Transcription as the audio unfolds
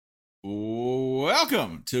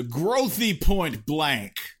Welcome to Growthy Point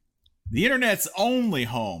Blank, the internet's only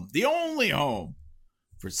home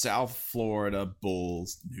for South Florida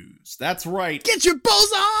Bulls news. That's right. Get your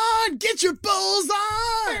Bulls on! Get your Bulls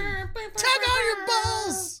on! Tug on your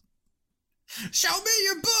Bulls! Show me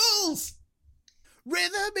your Bulls!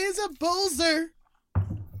 Rhythm is a bullser.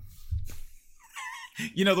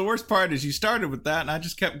 You know, the worst part is you started with that and I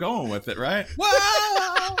just kept going with it, right?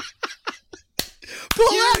 Whoa!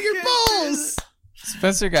 Pull out your Bulls!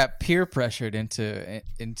 Spencer got peer pressured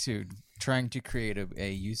into trying to create a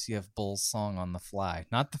UCF Bulls song on the fly.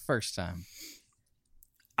 Not the first time.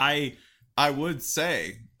 I would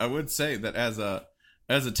say that as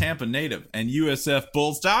a Tampa native and USF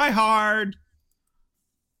Bulls die hard,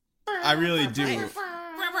 I really do.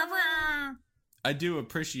 I do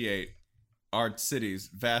appreciate our city's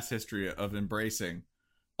vast history of embracing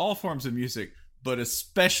all forms of music, but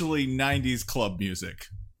especially 90s club music.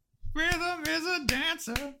 Rhythm is a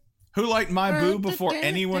dancer. Who liked My Boo before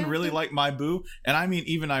anyone really liked My Boo? And I mean,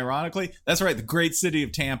 even ironically, that's right, the great city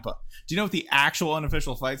of Tampa. Do you know what the actual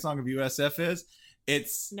unofficial fight song of USF is?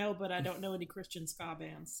 No, but I don't know any Christian ska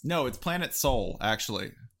bands. No, it's Planet Soul,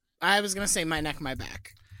 actually. I was going to say My Neck, My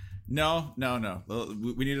Back. No.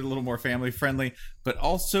 We needed a little more family friendly, but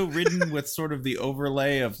also ridden with sort of the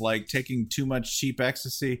overlay of like taking too much cheap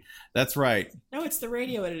ecstasy. That's right. No, it's the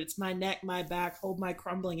radio edit. It's My Neck, My Back, hold my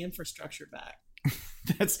crumbling infrastructure back.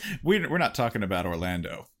 We're not talking about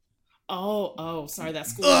Orlando. Oh, sorry,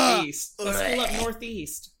 that's school up east. That's school up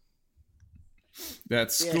northeast.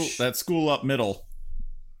 That's school up middle.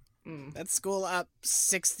 That's school up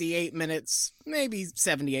 68 minutes, maybe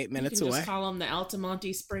 78 minutes away. Just call them the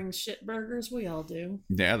Altamonte Springs shit burgers. We all do.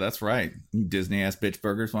 Yeah, that's right. You Disney ass bitch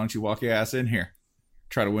burgers. Why don't you walk your ass in here?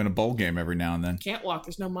 Try to win a bowl game every now and then. Can't walk.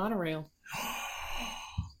 There's no monorail.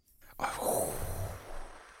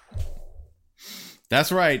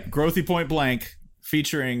 That's right. Growthy Point Blank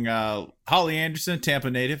featuring Holly Anderson,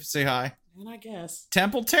 Tampa native. Say hi. And I guess.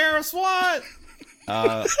 Temple Terrace, what?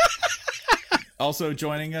 Also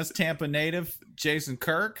joining us, Tampa native Jason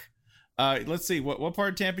Kirk. Let's see, what part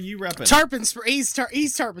of Tampa you repping? He's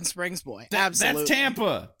Tarpon Springs boy. Absolutely.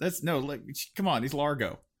 That's Tampa. Come on, he's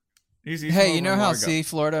Largo. He's hey, you know how C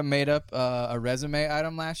Florida made up a resume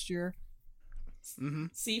item last year? Mm-hmm.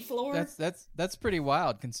 Seafloor? That's pretty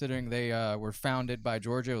wild considering they were founded by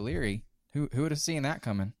George O'Leary. Who would have seen that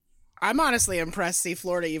coming? I'm honestly impressed C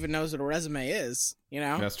Florida even knows what a resume is, you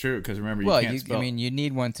know? That's true, because remember, you can't spell... I mean, you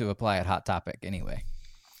need one to apply at Hot Topic anyway.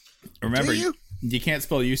 Remember, you can't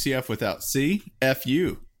spell UCF without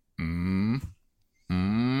C-F-U. Them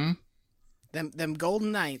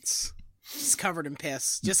Golden Knights. Just covered in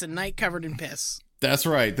piss. Just a night covered in piss. That's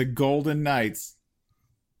right, the Golden Knights.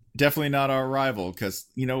 Definitely not our rival, because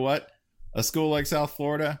you know what? A school like South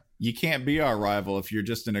Florida, you can't be our rival if you're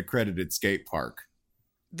just an accredited skate park.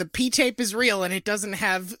 The P-tape is real, and it doesn't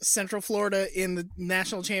have Central Florida in the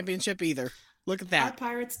national championship either. Look at that. Our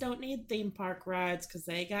Pirates don't need theme park rides because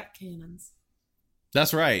they got cannons.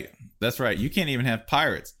 That's right. You can't even have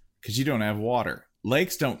pirates because you don't have water.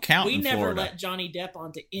 Lakes don't count in Florida. We never let Johnny Depp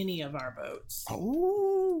onto any of our boats.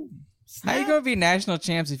 Oh. How you gonna be national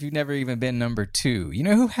champs if you've never even been number 2? You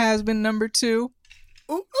know who has been number 2?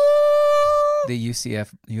 Ooh. The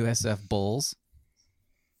USF Bulls.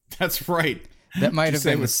 That's right. That might have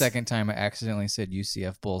been the second time I accidentally said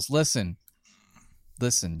UCF Bulls. Listen,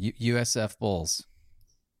 USF Bulls.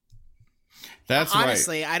 That's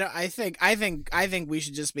honestly, right. I think we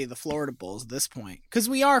should just be the Florida Bulls at this point because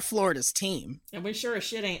we are Florida's team, and we sure as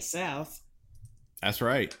shit ain't South. That's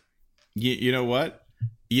right. You know what?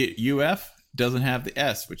 UF doesn't have the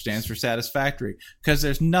S, which stands for satisfactory, because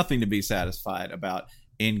there's nothing to be satisfied about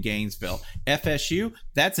in Gainesville. FSU,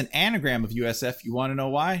 that's an anagram of USF. You want to know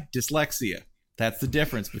why? Dyslexia. That's the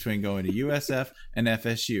difference between going to USF and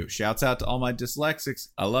FSU. Shouts out to all my dyslexics.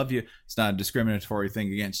 I love you. It's not a discriminatory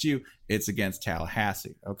thing against you. It's against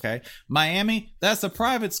Tallahassee, okay? Miami, that's a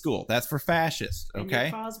private school. That's for fascists, okay?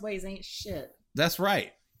 And your causeways ain't shit. That's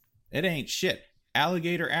right. It ain't shit.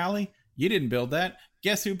 Alligator Alley, you didn't build that.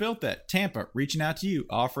 Guess who built that? Tampa, reaching out to you,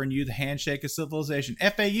 offering you the handshake of civilization.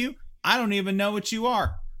 FAU, I don't even know what you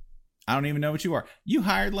are. You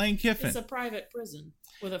hired Lane Kiffin. It's a private prison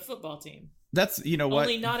with a football team. That's, you know what?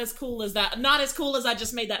 Only not as cool as that. Not as cool as I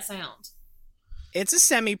just made that sound. It's a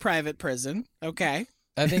semi-private prison, okay?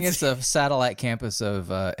 I think it's a satellite campus of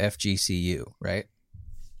FGCU, right?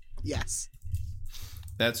 Yes.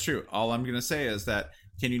 That's true. All I'm going to say is that,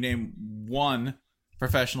 can you name one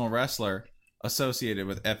professional wrestler associated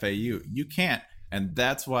with FAU? You can't. And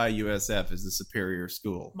that's why USF is the superior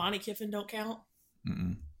school. Monty Kiffin don't count?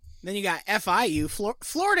 Mm-mm. Then you got FIU.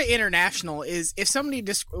 Florida International is, if somebody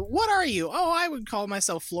what are you? Oh, I would call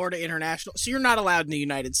myself Florida International. So you're not allowed in the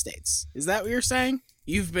United States. Is that what you're saying?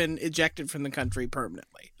 You've been ejected from the country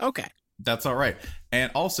permanently. Okay. That's all right.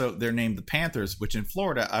 And also, they're named the Panthers, which in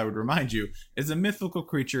Florida, I would remind you, is a mythical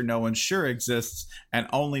creature no one sure exists and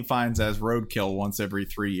only finds as roadkill once every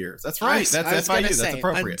 3 years. That's right. That's FIU. That's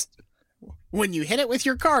appropriate. When you hit it with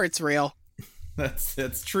your car, it's real.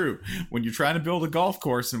 That's true. When you're trying to build a golf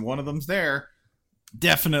course and one of them's there,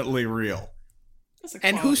 definitely real.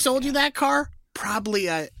 And who sold you that car? Probably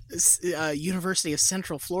a University of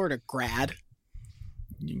Central Florida grad.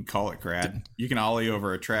 You can call it grad. You can ollie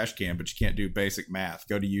over a trash can, but you can't do basic math.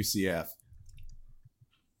 Go to UCF.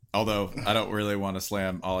 Although I don't really want to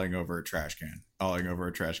slam ollieing over a trash can. Ollieing over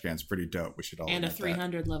a trash can is pretty dope. We should all and a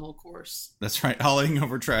 300 level course. That's right. Ollieing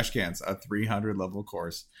over trash cans, a 300 level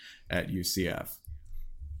course at UCF.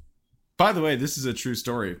 By the way, this is a true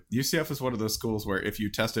story. UCF is one of those schools where if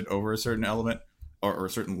you tested over a certain element or a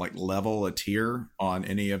certain like level, a tier on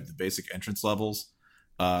any of the basic entrance levels,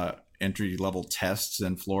 entry level tests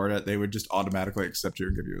in Florida, they would just automatically accept you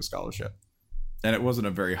and give you a scholarship. And it wasn't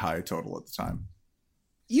a very high total at the time.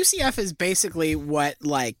 UCF is basically what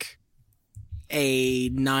like a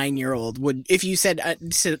 9-year-old would, if you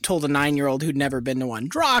told a 9-year-old who'd never been to one,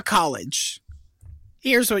 draw a college.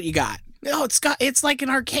 Here's what you got. No, it's like an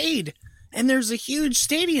arcade and there's a huge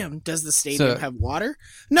stadium. Does the stadium have water?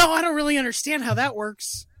 No, I don't really understand how that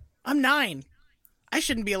works. I'm 9. I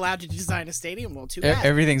shouldn't be allowed to design a stadium. Well, too bad.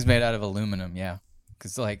 Everything's made out of aluminum, yeah.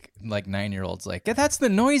 Because like 9-year-olds like, that's the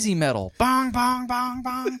noisy metal. Bong, bong, bong,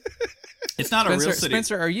 bong. It's not a real city.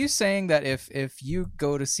 Spencer, are you saying that if you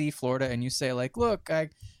go to see Florida and you say like, look,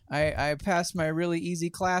 I passed my really easy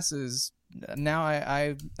classes, now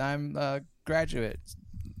I'm a graduate.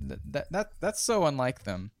 That's so unlike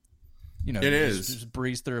them. You know, it is. Just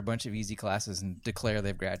breeze through a bunch of easy classes and declare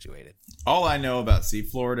they've graduated. All I know about See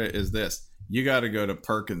Florida is this. You got to go to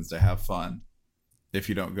Perkins to have fun if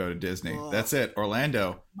you don't go to Disney. That's it.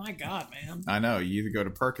 Orlando. My God, man. I know. You either go to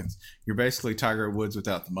Perkins. You're basically Tiger Woods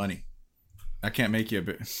without the money. I can't make you a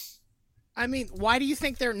bit. I mean, why do you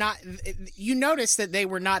think they're not? You notice that they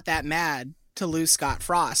were not that mad to lose Scott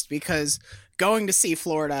Frost because going to see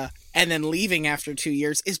Florida and then leaving after 2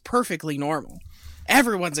 years is perfectly normal.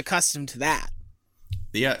 Everyone's accustomed to that.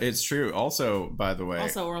 Yeah, it's true. Also, by the way.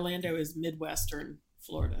 Also, Orlando is Midwestern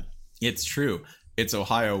Florida. It's true. It's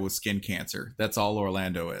Ohio with skin cancer. That's all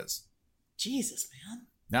Orlando is. Jesus, man.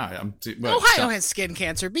 No, Ohio has skin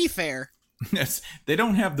cancer. Be fair. Yes, they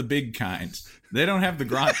don't have the big kind. They don't have the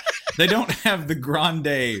grande. They don't have the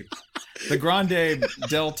grande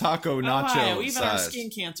del taco nacho Ohio, even size. our skin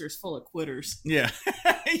cancer is full of quitters. Yeah,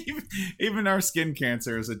 even our skin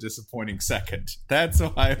cancer is a disappointing second. That's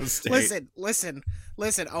Ohio State. Listen.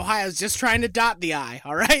 Ohio's just trying to dot the I.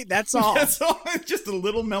 All right, that's all. That's all. Just a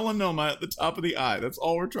little melanoma at the top of the eye. That's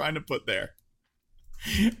all we're trying to put there.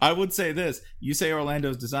 I would say this. You say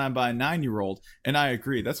Orlando's designed by a 9-year-old, and I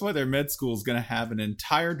agree. That's why their med school is going to have an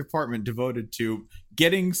entire department devoted to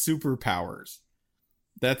getting superpowers.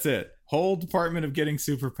 That's it. Whole department of getting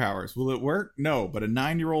superpowers. Will it work? No, but a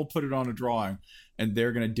 9-year-old put it on a drawing, and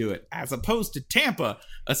they're going to do it. As opposed to Tampa,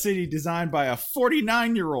 a city designed by a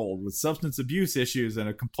 49-year-old with substance abuse issues and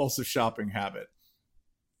a compulsive shopping habit.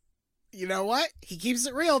 You know what? He keeps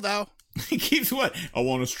it real, though. He keeps what? I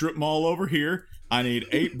want a strip mall over here. I need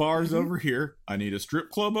 8 bars over here. I need a strip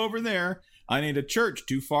club over there. I need a church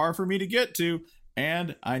too far for me to get to.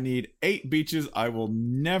 And I need 8 beaches I will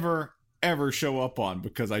never, ever show up on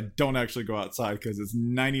because I don't actually go outside because it's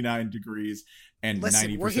 99 degrees and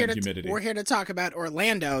 90% humidity. We're here to talk about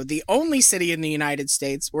Orlando, the only city in the United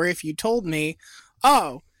States where if you told me,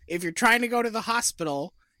 if you're trying to go to the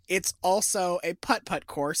hospital, it's also a putt-putt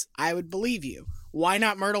course, I would believe you. Why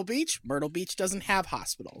not Myrtle Beach? Myrtle Beach doesn't have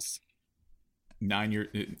hospitals. 9-year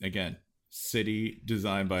again, city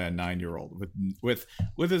designed by a 9-year-old with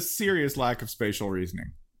a serious lack of spatial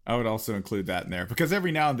reasoning. I would also include that in there because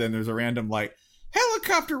every now and then there's a random like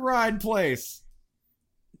helicopter ride place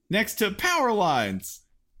next to power lines.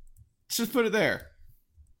 Let's just put it there.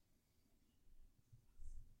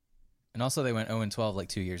 And also they went 0-12 like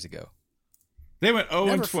 2 years ago. They went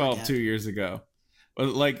 0-12 forget. 2 years ago.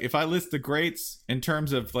 Like if I list the greats in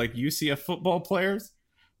terms of like UCF football players,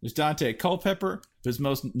 there's Dante Culpepper, who's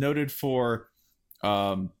most noted for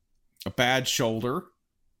a bad shoulder.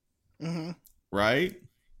 Mm-hmm. Right?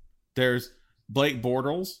 There's Blake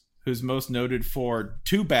Bortles, who's most noted for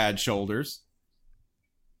 2 bad shoulders.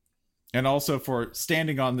 And also for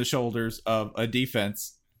standing on the shoulders of a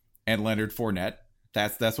defense and Leonard Fournette.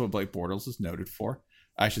 That's what Blake Bortles is noted for.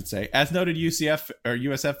 I should say, as noted UCF or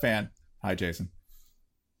USF fan. Hi, Jason.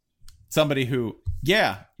 Somebody who,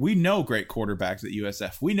 we know great quarterbacks at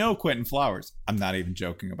USF. We know Quentin Flowers. I'm not even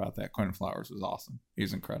joking about that. Quentin Flowers was awesome.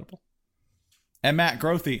 He's incredible. And Matt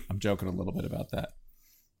Grothe, I'm joking a little bit about that.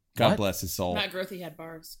 God bless his soul. Matt Grothe had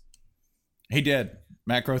bars. He did.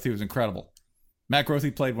 Matt Grothe was incredible. Matt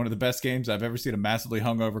Grothe played one of the best games I've ever seen a massively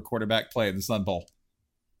hungover quarterback play in the Sun Bowl.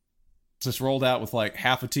 Just rolled out with like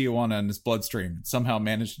half a Tijuana in his bloodstream and somehow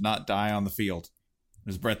managed to not die on the field. It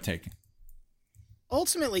was breathtaking.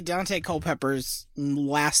 Ultimately, Dante Culpepper's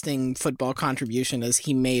lasting football contribution is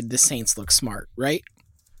he made the Saints look smart, right?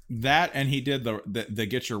 That, and he did the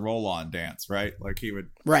get your roll on dance, right? Like he would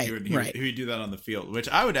do that on the field, which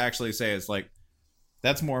I would actually say is like,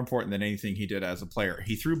 that's more important than anything he did as a player.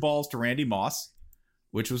 He threw balls to Randy Moss,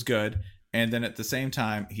 which was good. And then at the same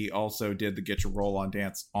time, he also did the get your roll on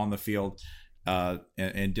dance on the field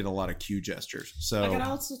and did a lot of cue gestures. So I could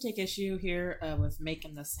also take issue here with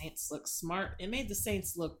making the Saints look smart. It made the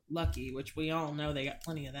Saints look lucky, which we all know they got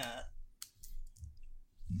plenty of that.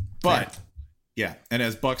 But, yeah, and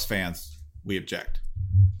as Bucs fans, we object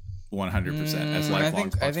 100% as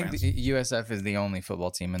lifelong Bucs I think fans. the USF is the only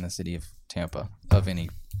football team in the city of Tampa of any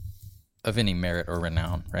merit or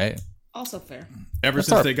renown, right? Also fair. Ever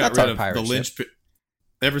since they got rid of the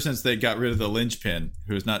linchpin,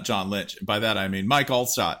 who is not John Lynch. And by that I mean Mike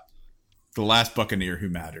Allstott, the last Buccaneer who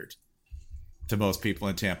mattered to most people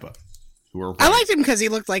in Tampa. I liked him because he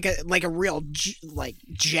looked like a real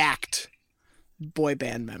jacked boy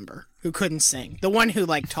band member who couldn't sing. The one who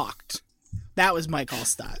talked. That was Mike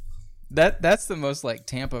Allstott. That's the most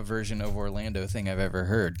Tampa version of Orlando thing I've ever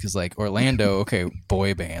heard. Because Orlando, okay,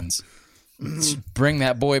 boy bands. Bring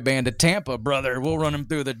that boy band to Tampa, brother. We'll run them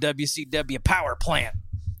through the WCW power plant.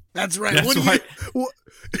 That's right.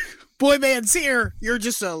 Boy band's here. You're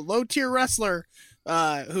just a low tier wrestler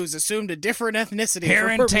who's assumed a different ethnicity. Here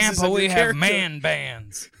in Tampa, we have man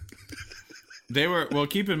bands. They were,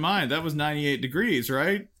 keep in mind, that was 98 degrees,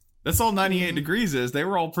 right? That's all 98 degrees is. They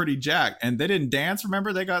were all pretty jacked. And they didn't dance,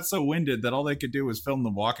 remember? They got so winded that all they could do was film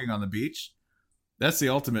them walking on the beach. That's the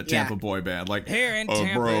ultimate Tampa boy band. Here in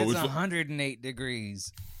Tampa, it's 108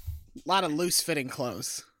 degrees. A lot of loose-fitting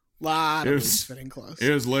clothes. Loose-fitting clothes.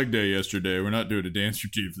 It was leg day yesterday. We're not doing a dance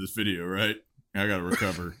routine for this video, right? I got to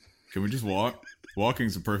recover. Can we just walk?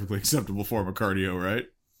 Walking's a perfectly acceptable form of cardio, right?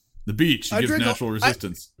 The beach gives natural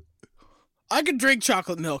resistance. I could drink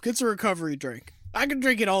chocolate milk. It's a recovery drink. I could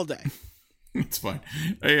drink it all day. It's fine.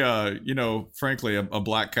 Hey, frankly, a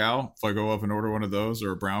black cow, if I go up and order one of those,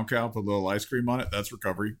 or a brown cow, put a little ice cream on it, that's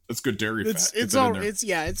recovery. That's good dairy fat.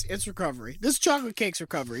 It's recovery. This chocolate cake's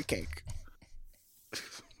recovery cake.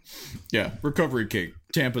 Yeah, recovery cake.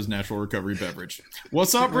 Tampa's natural recovery beverage.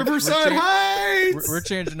 What's up, Riverside Heights? We're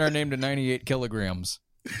changing our name to 98 kilograms.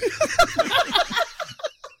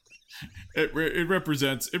 It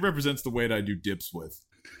represents the weight I do dips with.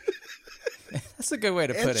 That's a good way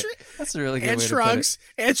to put it. That's a really good way to put it.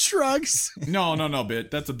 And shrugs. No,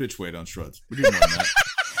 bit. That's a bitch weight on shrugs. We do more than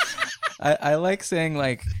that. I like saying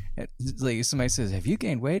somebody says, "Have you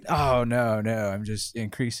gained weight?" Oh no, I'm just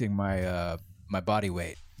increasing my my body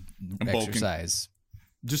weight. I'm Exercise.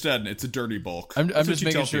 Bulking. Just adding, it's a dirty bulk. I'm just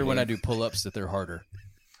making sure when I do pull-ups that they're harder.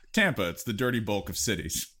 Tampa, it's the dirty bulk of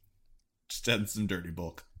cities. Just adding some dirty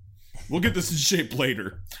bulk. We'll get this in shape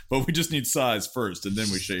later, but we just need size first, and then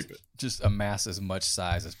we shape it. Just amass as much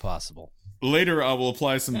size as possible. Later, I will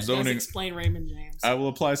apply some zoning. Explain Raymond James. I will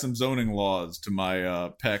apply some zoning laws to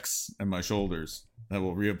my pecs and my shoulders. That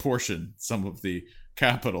will reapportion some of the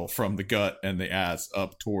capital from the gut and the ass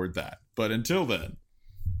up toward that. But until then,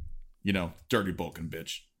 dirty bulking,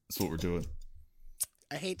 bitch. That's what we're doing.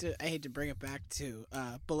 I hate to bring it back to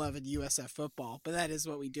beloved USF football, but that is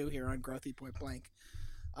what we do here on Grothy Point Blank.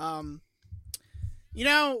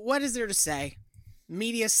 What is there to say?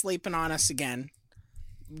 Media sleeping on us again.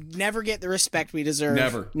 Never get the respect we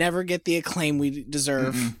deserve. Never get the acclaim we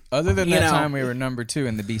deserve. Mm-mm. Other than that time we were number 2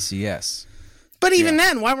 in the BCS. But even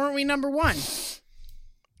then, why weren't we number 1?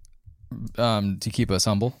 To keep us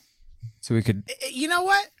humble. So we could... You know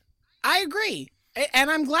what? I agree. And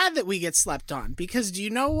I'm glad that we get slept on. Because do you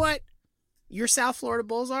know what your South Florida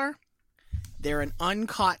Bulls are? They're an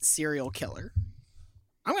uncaught serial killer.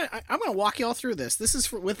 I'm gonna walk y'all through this. This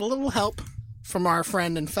is with a little help from our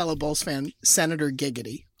friend and fellow Bulls fan, Senator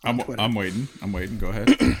Giggity. I'm waiting. Go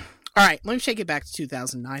ahead. All right, let me take it back to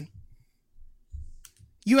 2009.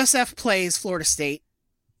 USF plays Florida State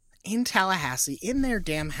in Tallahassee in their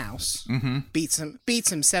damn house. Mm-hmm. Beats him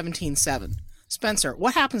 17-7. Spencer,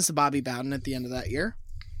 what happens to Bobby Bowden at the end of that year?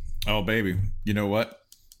 Oh, baby. You know what?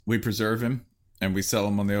 We preserve him and we sell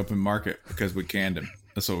him on the open market because we canned him.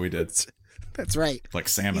 That's what we did. That's right. Like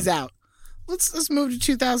salmon. He's out. Let's move to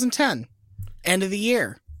 2010. End of the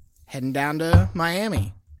year. Heading down to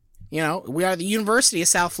Miami. You know, we are the University of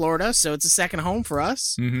South Florida, so it's a second home for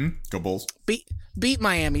us. Mm-hmm. Go Bulls. Beat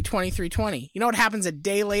Miami 23-20. You know what happens a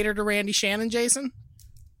day later to Randy Shannon, Jason?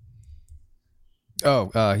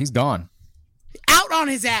 Oh, he's gone. Out on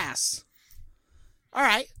his ass. All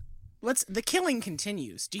right. The killing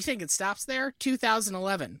continues. Do you think it stops there?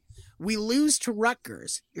 2011. We lose to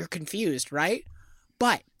Rutgers. You're confused, right?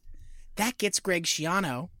 But that gets Greg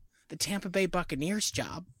Schiano the Tampa Bay Buccaneers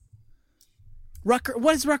job. What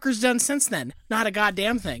has Rutgers done since then? Not a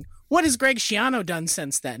goddamn thing. What has Greg Schiano done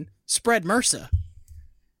since then? Spread MRSA.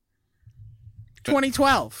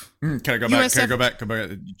 2012. Can I go USF back? Can I go back?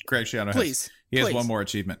 Greg Schiano Please. has one more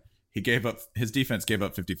achievement. His defense gave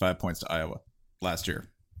up 55 points to Iowa last year.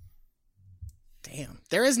 Damn.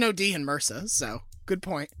 There is no D in MRSA, so good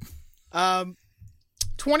point.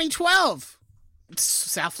 2012.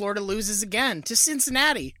 South Florida loses again to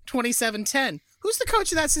Cincinnati, 27-10. Who's the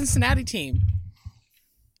coach of that Cincinnati team?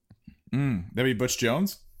 That'd be Butch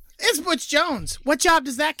Jones? It's Butch Jones. What job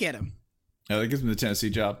does that get him? That gives him the Tennessee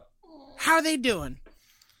job. How are they doing?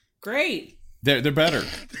 Great. They're better.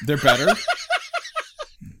 They're better.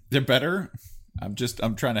 They're better. I'm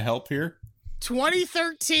trying to help here.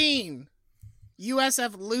 2013.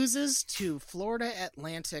 USF loses to Florida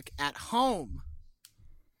Atlantic at home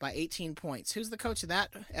by 18 points. Who's the coach of that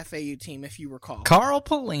FAU team, if you recall? Carl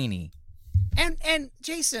Pelini. And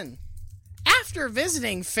Jason, after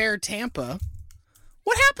visiting Fair Tampa,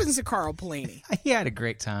 what happens to Carl Pelini? He had a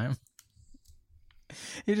great time.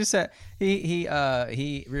 He just had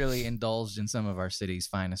he really indulged in some of our city's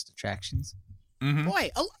finest attractions. Mm-hmm. Boy,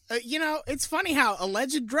 it's funny how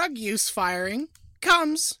alleged drug use firing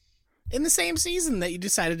comes in the same season that you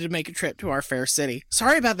decided to make a trip to our fair city.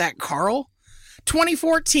 Sorry about that, Carl.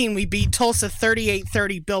 2014, we beat Tulsa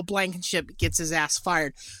 38-30. Bill Blankenship gets his ass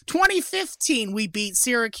fired. 2015, we beat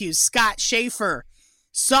Syracuse. Scott Schaefer,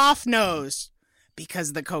 soft-nosed,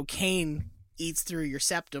 because the cocaine eats through your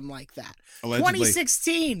septum like that. Allegedly.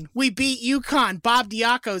 2016, we beat UConn. Bob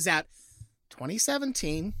Diaco's out.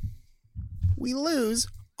 2017, we lose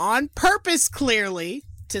on purpose, clearly,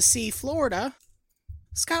 to see Florida.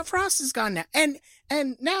 Scott Frost is gone now. And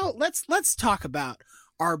now let's talk about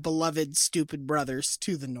our beloved stupid brothers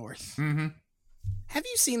to the north. Mm-hmm. Have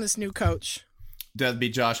you seen this new coach? That'd be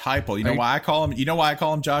Josh Heupel. You know why I call him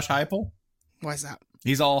Josh Heupel? Why is that?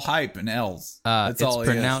 He's all hype and L's. That's it's all he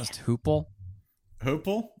pronounced Hoople.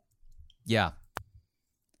 Hoopel? Yeah.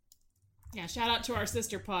 Yeah, shout out to our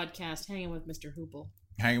sister podcast, Hanging with Mr. Hoople.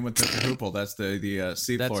 Hanging with Mr. Hoopel. That's the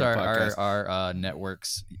Sea That's Florida podcast. our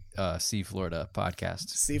network's Sea Florida podcast.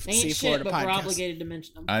 See They ain't Florida shit, but we're podcast. obligated to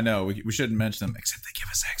mention them. I know. We shouldn't mention them, except they give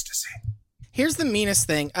us ecstasy. Here's the meanest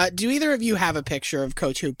thing. Do either of you have a picture of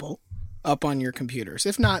Coach Hoople up on your computers?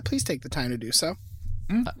 If not, please take the time to do so.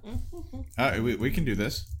 We can do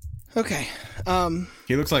this. Okay.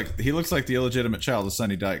 He looks like the illegitimate child of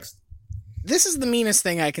Sonny Dykes. This is the meanest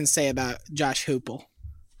thing I can say about Josh Hoople.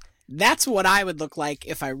 That's what I would look like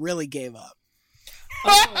if I really gave up.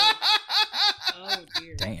 Oh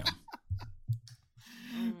dear. Damn.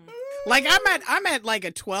 Like I'm at like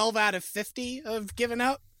a 12 out of 50 of giving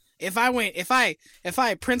up. If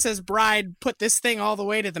I Princess Bride put this thing all the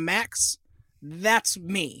way to the max, that's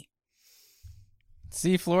me.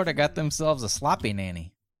 Sea Florida got themselves a sloppy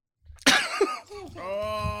nanny.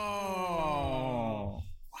 Oh,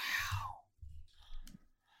 wow.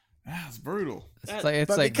 That's brutal. It's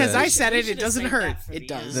But like because the, I said We it should have doesn't saved hurt. that for It the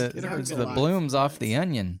does. end. It hurts a the lot. blooms off the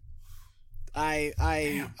onion.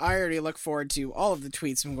 I already look forward to all of the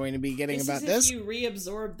tweets I'm going to be getting It's about as this. if you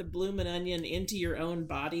reabsorbed the bloomin' onion into your own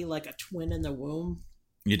body like a twin in the womb.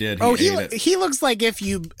 You did. He looks like if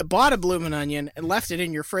you bought a bloomin' onion and left it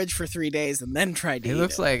in your fridge for 3 days and then tried to eat It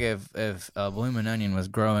looks it. like if a bloomin' onion was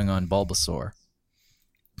growing on Bulbasaur.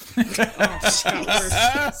 Oh, it got worse.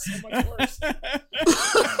 So much worse.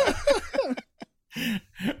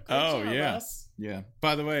 Oh job, yeah, Russ. yeah.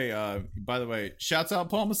 By the way, shouts out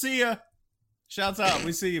Paul Messia. Shouts out.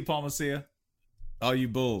 We see you, Paul Messia. All you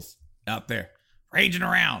bulls out there raging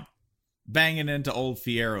around, banging into old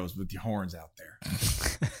Fieros with your horns out there.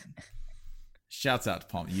 Shouts out to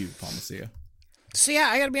Paul Messia. So yeah,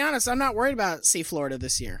 I gotta be honest, I'm not worried about Sea Florida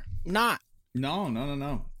this year. I'm not. No. In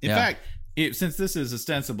Yeah. fact, since this is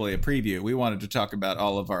ostensibly a preview, we wanted to talk about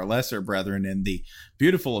all of our lesser brethren in the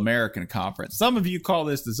beautiful American Conference. Some of you call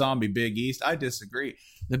this the zombie Big East. I disagree.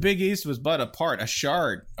 The Big East was but a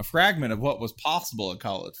shard, a fragment of what was possible in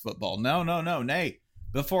college football. No, nay.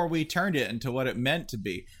 Before we turned it into what it meant to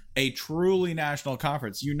be, a truly national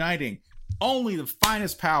conference, uniting only the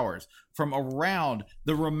finest powers from around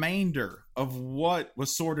the remainder of what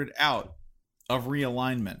was sorted out of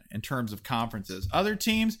realignment in terms of conferences. Other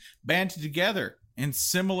teams banded together in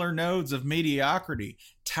similar nodes of mediocrity,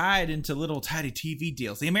 tied into little tiny TV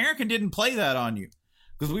deals. The American didn't play that on you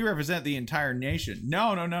because we represent the entire nation.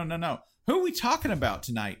 No. Who are we talking about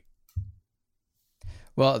tonight?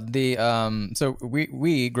 Well, so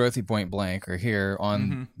we Growthy Point Blank are here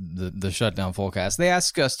on the Shutdown Fullcast. They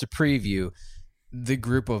asked us to preview the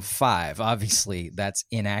group of 5. Obviously, that's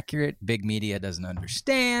inaccurate. Big media doesn't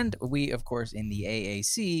understand. We, of course, in the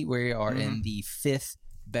AAC, we are in the 5th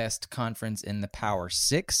best conference in the Power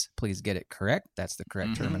 6. Please get it correct. That's the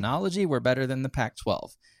correct terminology. We're better than the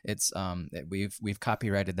Pac-12. It's we've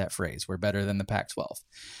copyrighted that phrase. We're better than the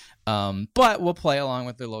Pac-12. But we'll play along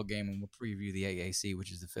with the little game and we'll preview the AAC,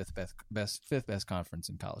 which is the fifth best conference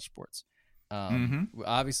in college sports.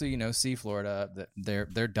 Obviously, see Florida.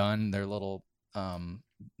 They're done.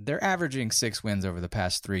 They're averaging 6 wins over the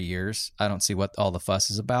past 3 years. I don't see what all the fuss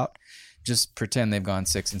is about. Just pretend they've gone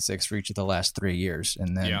 6-6 for each of the last 3 years,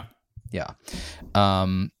 and then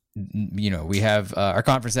we have our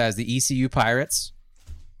conference has the ECU Pirates,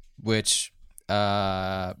 which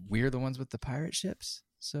we're the ones with the pirate ships.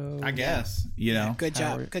 So I guess good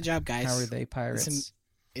job, guys. How are they pirates?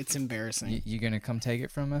 It's embarrassing. You gonna come take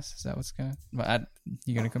it from us? Is that what's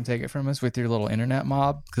you gonna come take it from us with your little internet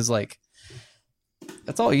mob? Because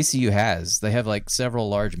that's all ECU has. They have several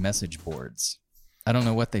large message boards. I don't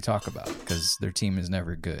know what they talk about because their team is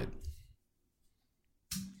never good.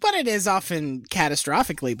 But it is often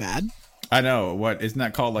catastrophically bad. I know. What isn't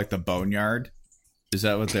that called? The Boneyard? Is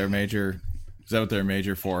that what their major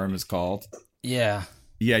forum is called? Yeah.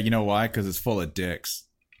 Yeah. You know why? Because it's full of dicks.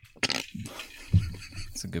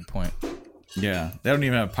 That's a good point. Yeah, they don't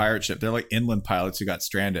even have a pirate ship. They're like inland pilots who got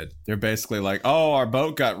stranded. They're basically oh, our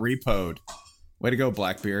boat got repoed. Way to go,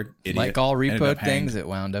 Blackbeard. Idiot. Like all repoed things, it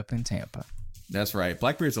wound up in Tampa. That's right.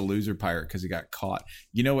 Blackbeard's a loser pirate because he got caught.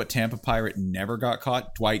 You know what Tampa pirate never got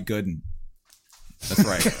caught? Dwight Gooden. That's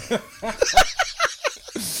right.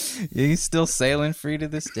 He's still sailing free to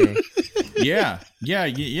this day. Yeah.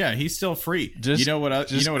 He's still free.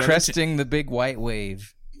 Cresting the big white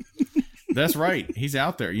wave. That's right. He's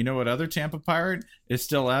out there. You know what other Tampa pirate is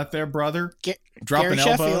still out there, brother? Dropping Gary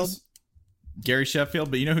elbows. Sheffield. Gary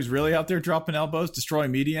Sheffield. But you know who's really out there dropping elbows,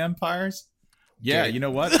 destroying media empires? Yeah, you know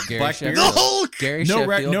what? Blackbeard. The Hulk. Gary no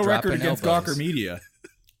Sheffield record against elbows. Gawker Media.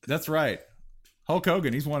 That's right. Hulk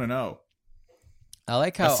Hogan, he's 1-0. I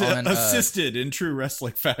like how assisted in true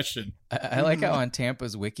wrestling fashion. I like how on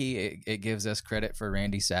Tampa's wiki it gives us credit for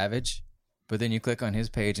Randy Savage, but then you click on his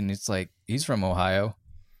page and it's he's from Ohio.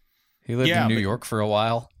 He lived in New York for a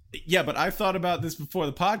while. Yeah, but I've thought about this before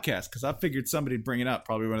the podcast because I figured somebody'd bring it up.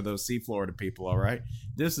 Probably one of those Sea Florida people, all right?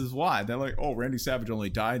 This is why. They're oh, Randy Savage only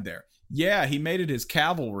died there. Yeah, he made it his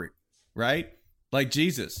cavalry, right? Like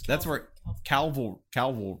Jesus. That's where cavalry.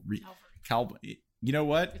 You know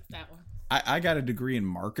what? It's that one. I got a degree in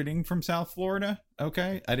marketing from South Florida,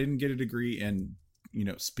 okay? I didn't get a degree in,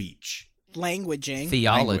 speech. Languaging.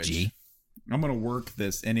 Theology. I'm going to work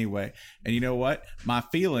this anyway. And you know what? My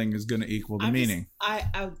feeling is going to equal the meaning.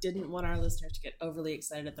 I didn't want our listeners to get overly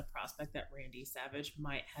excited at the prospect that Randy Savage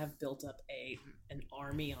might have built up an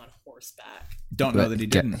army on horseback. Don't know that he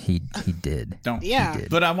didn't. He did. Don't. Yeah. He did.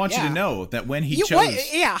 But I want you to know that when he chose.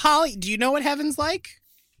 Holly, do you know what heaven's like?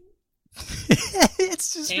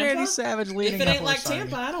 It's just Tampa? Randy Savage leading. If it ain't like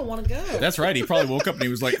Tampa, I don't want to go. That's right. He probably woke up and he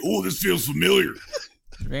was like, "Oh, this feels familiar."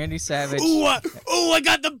 Randy Savage. I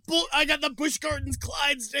got the Busch Gardens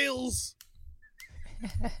Clydesdales.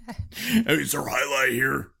 Hey, is there highlight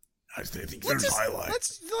here? I think there's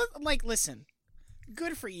highlight. Listen.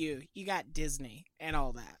 Good for you. You got Disney and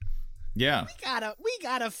all that. Yeah. We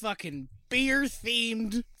got a fucking beer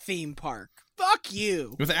themed theme park. Fuck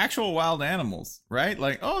you. With actual wild animals, right?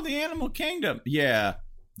 The Animal Kingdom. Yeah.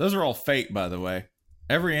 Those are all fake, by the way.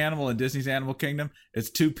 Every animal in Disney's Animal Kingdom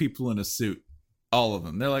is 2 people in a suit. All of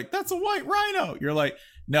them. They're like, that's a white rhino. You're like,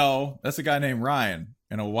 no, that's a guy named Ryan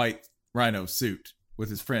in a white rhino suit with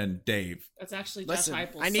his friend Dave. That's actually Listen,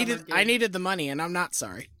 Jeff Heupel's I needed the money, and I'm not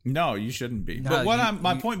sorry. No, you shouldn't be. No, but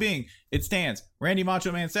my point being, it stands. Randy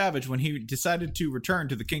Macho Man Savage, when he decided to return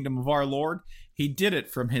to the kingdom of our Lord, he did it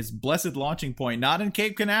from his blessed launching point, not in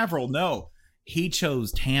Cape Canaveral. No, he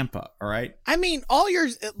chose Tampa. All right. I mean, all your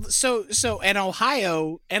so an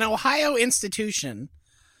Ohio institution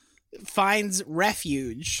finds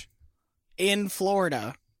refuge in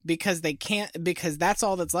Florida because that's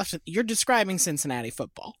all that's left. You're describing Cincinnati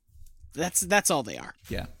football. That's all they are.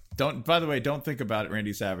 Yeah. By the way, don't think about it,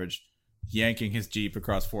 Randy Savage. yanking his Jeep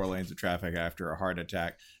across 4 lanes of traffic after a heart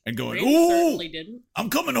attack and going, Randy "Ooh, certainly didn't. I'm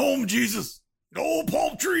coming home, Jesus. No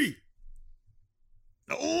palm tree.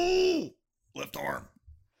 No left arm."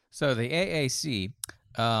 So the AAC,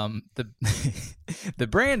 the the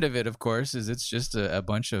brand of it, of course, is it's just a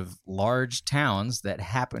bunch of large towns that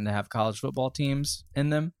happen to have college football teams in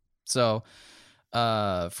them. So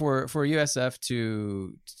for USF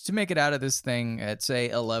to make it out of this thing at say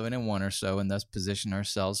 11-1 or so, and thus position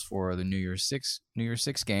ourselves for the New Year's Six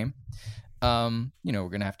game, we're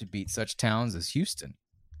gonna have to beat such towns as Houston,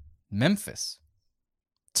 Memphis,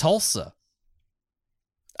 Tulsa.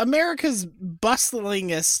 America's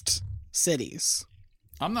bustlingest cities.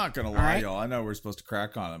 I'm not going to lie, y'all. I know we're supposed to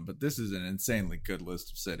crack on them, but this is an insanely good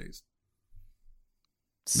list of cities.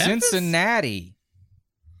 Cincinnati.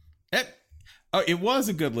 It was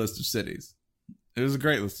a good list of cities. It was a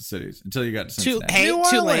great list of cities until you got to Cincinnati.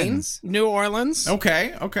 New Orleans.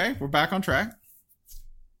 Okay. We're back on track.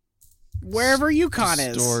 Wherever UConn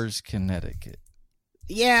is. Storrs, Connecticut.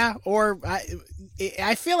 Yeah, or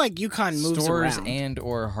I feel like UConn moves Storrs around. and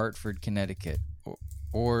or Hartford, Connecticut,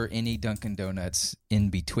 or any Dunkin' Donuts in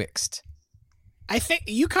betwixt. I think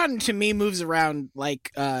UConn to me moves around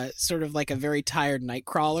like sort of like a very tired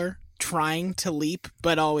nightcrawler trying to leap,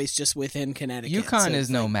 but always just within Connecticut. UConn is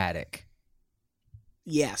nomadic.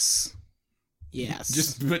 Yes.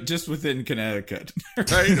 Just within Connecticut,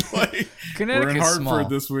 right? Like Connecticut's we're in Hartford small.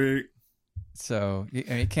 this week, so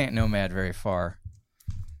you can't nomad very far.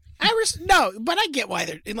 No, but I get why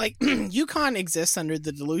they're like UConn exists under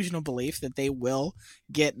the delusional belief that they will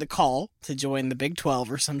get the call to join the Big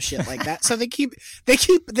 12 or some shit like that. So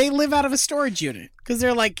they live out of a storage unit because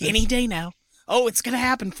they're like, any day now. Oh, it's gonna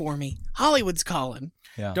happen for me. Hollywood's calling.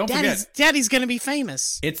 Yeah. Don't forget, Daddy's gonna be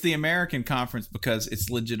famous. it's the American conference because it's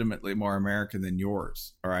legitimately more American than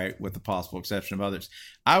yours. All right, with the possible exception of others.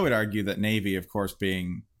 I would argue that Navy, of course,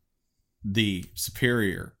 being the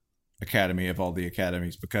superior academy of all the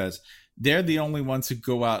academies, because they're the only ones who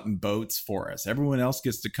go out in boats for us. Everyone else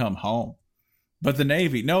gets to come home. But the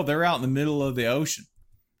Navy, no, they're out in the middle of the ocean,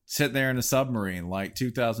 sitting there in a submarine like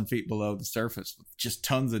 2,000 feet below the surface with just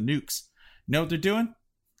tons of nukes. You know what they're doing?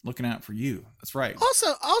 Looking out for you. That's right.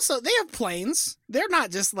 Also, they have planes. They're not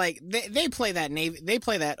just like they play that Navy. They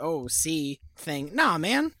play that sea thing. Nah,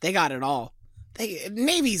 man, they got it all.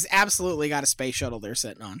 Navy's absolutely got a space shuttle they're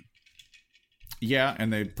sitting on. Yeah,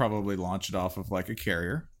 and they'd probably launch it off of like a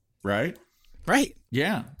carrier, right? Right.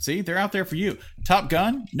 Yeah. See, they're out there for you. Top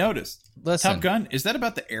Gun, notice. Listen. Top Gun, is that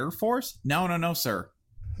about the Air Force? No, sir.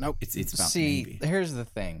 Nope. It's about See, Navy. here's the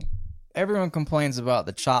thing. Everyone complains about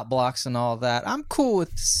the chop blocks and all that. I'm cool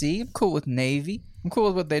with the sea. I'm cool with Navy. I'm cool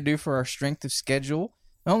with what they do for our strength of schedule.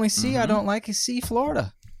 The only sea I don't like is Sea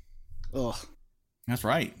Florida. Ugh. That's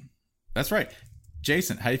right.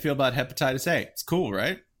 Jason, how do you feel about hepatitis A? It's cool,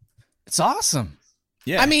 right? It's awesome.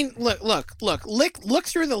 Yeah. I mean, look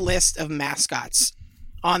through the list of mascots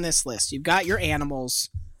on this list. You've got your animals,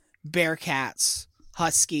 bearcats,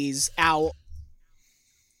 huskies, owl,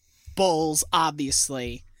 bulls,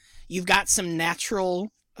 obviously. You've got some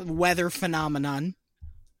natural weather phenomenon,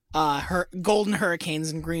 golden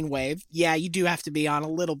hurricanes and green wave. Yeah, you do have to be on a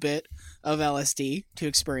little bit of LSD to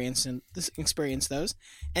experience those.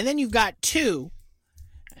 And then you've got two,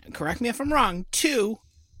 correct me if I'm wrong, two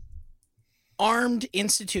armed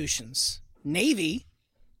institutions. Navy,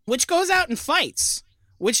 which goes out and fights,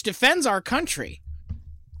 which defends our country,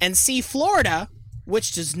 and Sea Florida,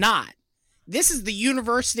 which does not. This is the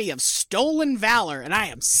University of Stolen Valor, and I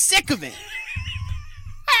am sick of it.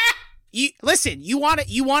 You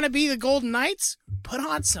want to be the Golden Knights? Put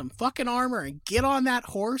on some fucking armor and get on that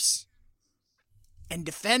horse and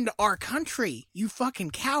defend our country, you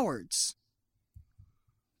fucking cowards.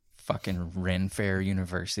 Fucking Ren Fair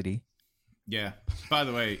University. Yeah. By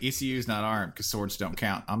the way, ECU's not armed because swords don't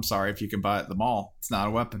count. I'm sorry if you can buy it at the mall. It's not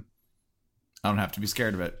a weapon. I don't have to be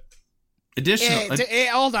scared of it. Additionally,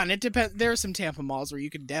 hold on. It depends. There are some Tampa malls where you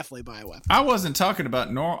could definitely buy a weapon. I wasn't talking about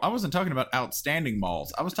outstanding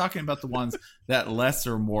malls. I was talking about the ones that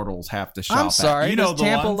lesser mortals have to shop at. I'm sorry. Does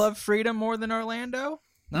Tampa love freedom more than Orlando?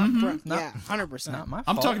 Yeah, 100%. Not my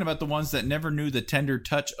I'm fault. talking about the ones that never knew the tender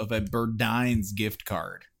touch of a Burdine's gift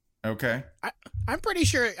card. Okay. I'm pretty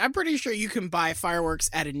sure you can buy fireworks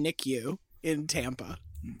at a NICU in Tampa.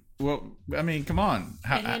 Well, I mean, come on.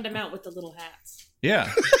 They hand them out with the little hats. Yeah.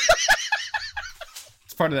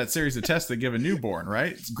 It's part of that series of tests they give a newborn,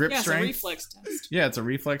 right? It's grip strength. It's a reflex test. Yeah, it's a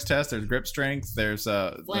reflex test. There's grip strength. There's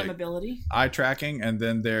Flammability. eye tracking, and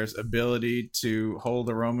then there's ability to hold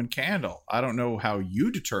a Roman candle. I don't know how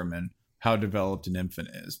you determine how developed an infant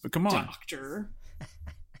is, but come on, Doctor.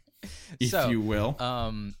 if you will.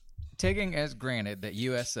 taking as granted that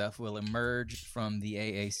USF will emerge from the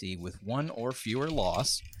AAC with one or fewer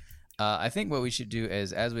loss, I think what we should do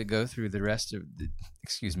is, as we go through the rest of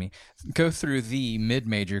go through the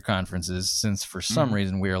mid-major conferences, since for some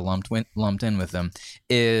reason we are lumped in with them,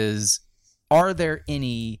 are there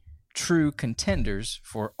any true contenders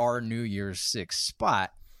for our New Year's Six spot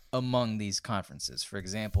among these conferences? For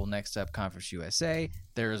example, next up, Conference USA,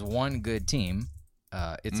 there is one good team.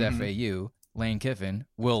 It's FAU. Lane Kiffin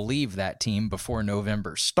will leave that team before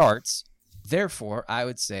November starts. Therefore, I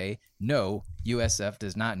would say no, USF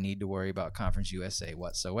does not need to worry about Conference USA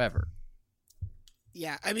whatsoever.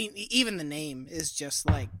 Yeah, I mean, even the name is just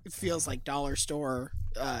like, it feels like dollar store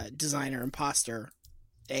designer imposter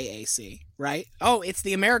AAC, right? Oh, it's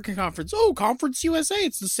the American Conference. Oh, Conference USA,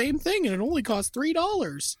 it's the same thing, and it only costs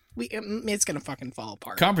 $3. It's gonna fucking fall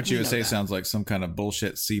apart. Conference USA sounds like some kind of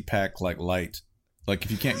bullshit CPAC like light. Like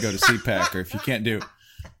if you can't go to CPAC, or if you can't do,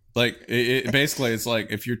 like basically it's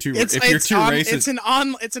like if you're too racist,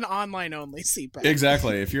 it's an online only CPAC.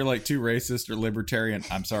 Exactly. If you're like too racist or libertarian,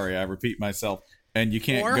 I'm sorry, I repeat myself, and you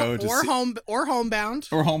can't go to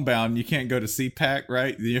homebound, you can't go to CPAC,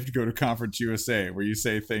 right? You have to go to Conference USA, where you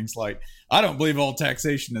say things like, "I don't believe all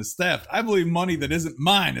taxation is theft. I believe money that isn't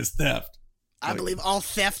mine is theft. I believe all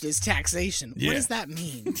theft is taxation." Yeah. What does that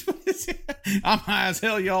mean? I'm high as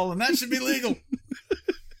hell, y'all, and that should be legal.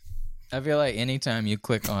 I feel like anytime you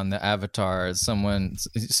click on the avatar, someone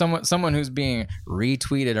who's being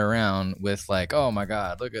retweeted around with like, "Oh my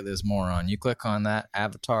God, look at this moron." You click on that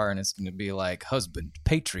avatar and it's going to be like husband,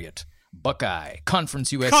 patriot, Buckeye,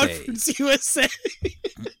 Conference USA. Conference USA.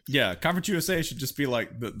 Yeah, Conference USA should just be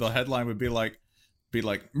like, the headline would be like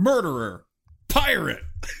murderer, pirate,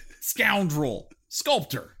 scoundrel,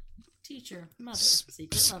 sculptor. Teacher, mother,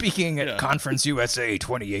 speaking at Conference USA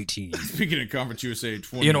 2018. Speaking at Conference USA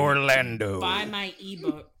 2018. In Orlando. Buy my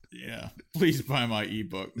ebook. Yeah, please buy my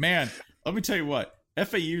ebook. Man, let me tell you what,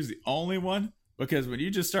 FAU is the only one, because when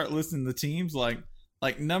you just start listening to teams like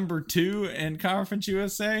number 2 in Conference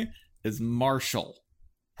USA is Marshall.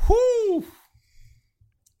 Whoo!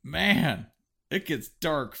 Man, it gets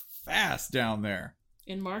dark fast down there.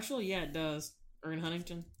 In Marshall? Yeah, it does. Or in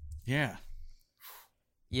Huntington? Yeah.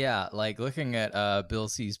 Yeah, like looking at Bill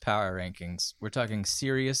C's power rankings, we're talking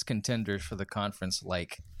serious contenders for the conference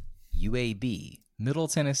like UAB, Middle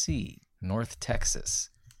Tennessee, North Texas.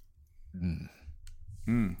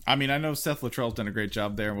 I mean, I know Seth Luttrell's done a great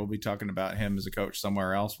job there, and we'll be talking about him as a coach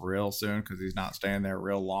somewhere else real soon, because he's not staying there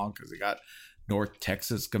real long, because he got North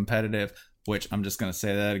Texas competitive, which I'm just going to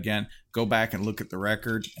say that again. Go back and look at the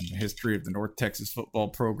record and the history of the North Texas football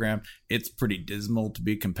program. It's pretty dismal. To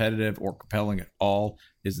be competitive or compelling at all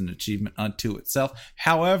is an achievement unto itself.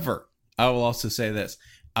 However, I will also say this.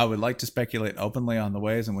 I would like to speculate openly on the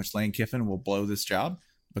ways in which Lane Kiffin will blow this job,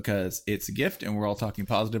 because it's a gift, and we're all talking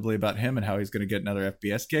positively about him and how he's going to get another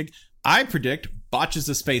FBS gig. I predict botches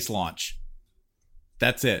a space launch.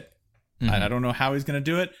 That's it. I don't know how he's going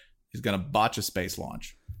to do it. He's going to botch a space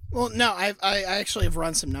launch. Well, no, I actually have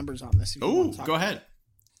run some numbers on this. Oh, go ahead.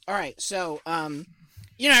 All right, so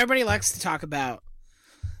everybody likes to talk about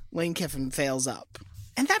Lane Kiffin fails up,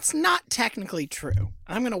 and that's not technically true.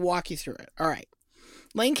 I'm going to walk you through it. All right,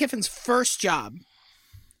 Lane Kiffin's first job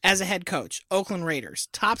as a head coach, Oakland Raiders,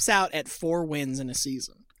 tops out at 4 wins in a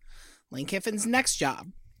season. Lane Kiffin's next job,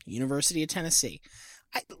 University of Tennessee.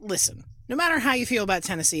 Listen, no matter how you feel about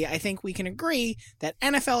Tennessee, I think we can agree that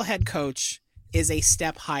NFL head coach is a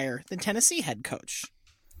step higher than Tennessee head coach.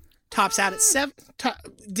 Tops out at 7.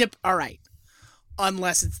 All right.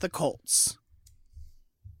 Unless it's the Colts.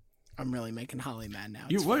 I'm really making Holly mad now.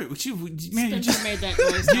 You just made that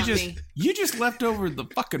noise. You just left over the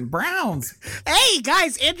fucking Browns. Hey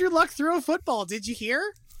guys, Andrew Luck threw a football. Did you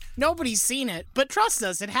hear? Nobody's seen it, but trust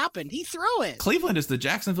us, it happened. He threw it. Cleveland is the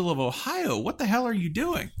Jacksonville of Ohio. What the hell are you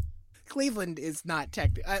doing? Cleveland is not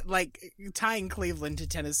tying Cleveland to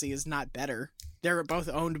Tennessee is not better. They're both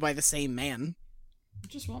owned by the same man. You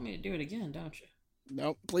just want me to do it again, don't you?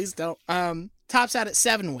 Nope, please don't. Tops out at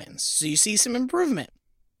 7 wins, so you see some improvement.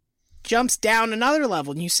 Jumps down another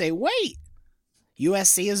level, and you say, wait,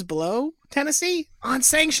 USC is below Tennessee? On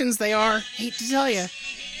sanctions they are. Hate to tell you.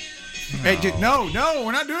 Hey, no,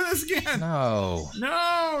 we're not doing this again. No.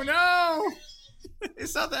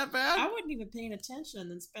 It's not that bad. I wasn't even paying attention,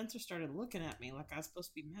 and then Spencer started looking at me like I was supposed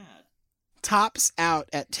to be mad. Tops out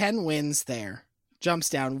at 10 wins there. Jumps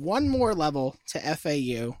down one more level to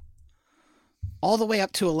FAU. All the way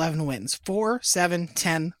up to 11 wins. 4, 7,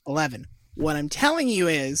 10, 11. What I'm telling you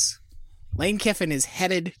is Lane Kiffin is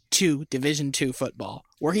headed to Division II football,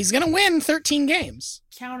 where he's going to win 13 games.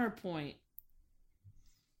 Counterpoint.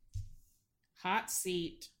 Hot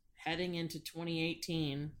seat, heading into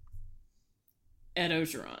 2018, Ed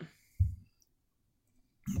Ogeron.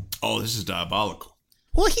 Oh, this is diabolical.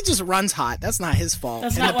 Well, he just runs hot. That's not his fault.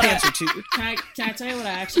 That's and not the what pants are too. Can I tell you what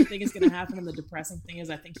I actually think is going to happen? And the depressing thing is,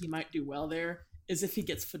 I think he might do well there. Is if he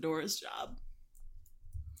gets Fedora's job.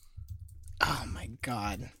 Oh my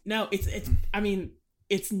god. No, it's. I mean,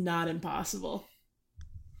 it's not impossible.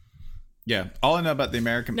 Yeah, all I know about the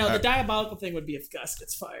American... No, the diabolical thing would be if Gus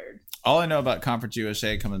gets fired. All I know about Conference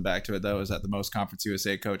USA, coming back to it, though, is that the most Conference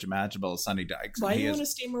USA coach imaginable is Sonny Dykes. Why do you want to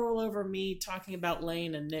steamroll over me talking about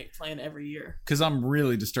Lane and Nick playing every year? Because I'm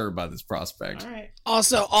really disturbed by this prospect. All right.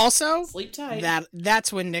 Also, sleep tight.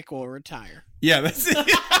 That's when Nick will retire. Yeah, that's it.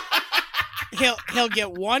 He'll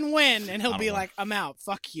get one win and he'll be like, I'm out.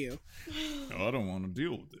 Fuck you. No, I don't want to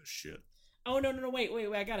deal with this shit. Oh, no, wait,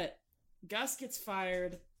 I got it. Gus gets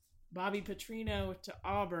fired. Bobby Petrino to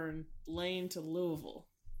Auburn, Lane to Louisville.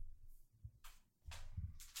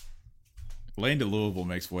 Lane to Louisville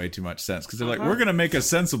makes way too much sense because they're like, we're going to make a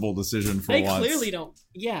sensible decision for they once. They clearly don't.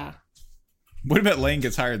 Yeah. What about Lane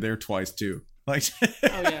gets hired there twice too? Like, oh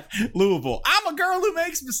yeah, Louisville. I'm a girl who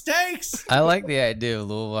makes mistakes. I like the idea of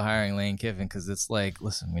Louisville hiring Lane Kiffin because it's like,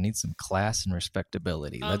 listen, we need some class and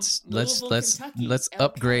respectability. Let's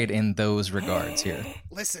upgrade in those regards here.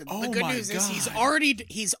 Listen, the good news is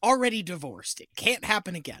he's already divorced. It can't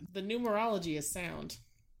happen again. The numerology is sound.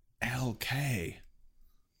 LK,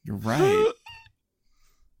 you're right.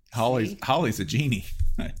 Holly's a genie.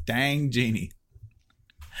 Dang genie.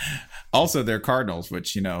 Also, they're Cardinals,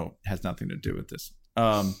 which, has nothing to do with this.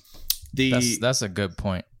 That's a good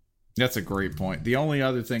point. That's a great point. The only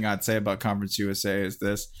other thing I'd say about Conference USA is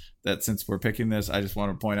that since we're picking this, I just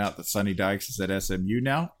want to point out that Sonny Dykes is at SMU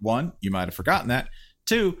now. One, you might have forgotten that.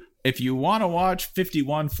 Two, if you want to watch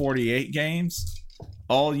 51-48 games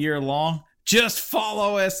all year long, just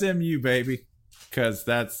follow SMU, baby, because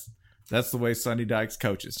that's the way Sonny Dykes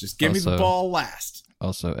coaches. Just give me the ball last.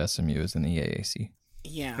 Also, SMU is in the AAC.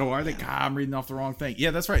 Yeah. Oh, are they? God, I'm reading off the wrong thing. Yeah,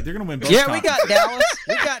 that's right. They're going to win both. Yeah, we got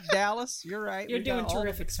Dallas. You're right. You're doing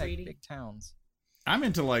terrific, sweetie. Big towns. I'm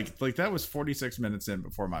into like that was 46 minutes in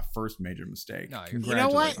before my first major mistake. No, you know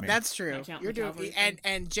what? That's true. You're doing,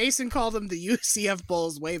 and Jason called them the UCF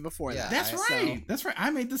Bulls way before that. That's right. So. That's right. I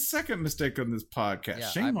made the second mistake on this podcast. Yeah,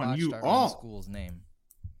 shame on you all. School's name.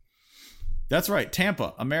 That's right.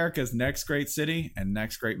 Tampa, America's next great city and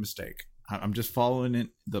next great mistake. I'm just following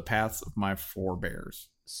the paths of my forebears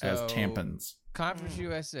as Tampans. Conference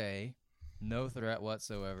USA, no threat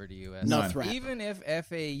whatsoever to USF. No threat. Even if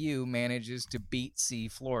FAU manages to beat C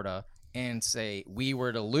Florida and say we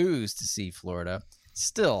were to lose to C Florida,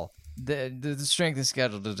 still the strength of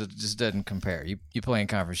schedule just doesn't compare. You play in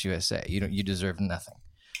Conference USA. You deserve nothing.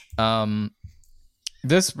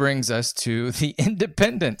 This brings us to the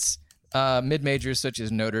independents. Mid-majors such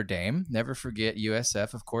as Notre Dame. Never forget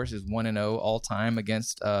USF, of course, is 1-0 all-time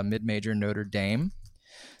against mid-major Notre Dame.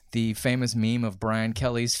 The famous meme of Brian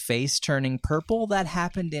Kelly's face turning purple, that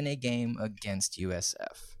happened in a game against USF.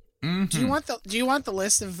 Mm-hmm. Do you want the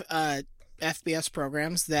list of FBS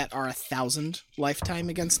programs that are 1,000 lifetime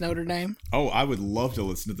against Notre Dame? Oh, I would love to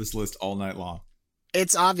listen to this list all night long.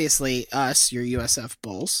 It's obviously us, your USF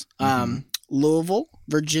Bulls. Louisville,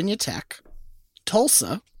 Virginia Tech,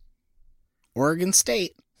 Tulsa, Oregon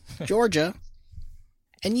State, Georgia,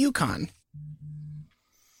 and UConn.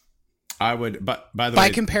 I would, but by by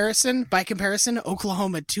comparison,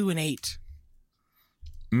 Oklahoma 2-8.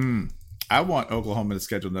 I want Oklahoma to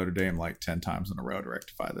schedule Notre Dame like 10 times in a row to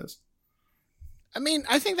rectify this. I mean,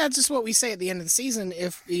 I think that's just what we say at the end of the season.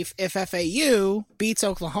 If FAU beats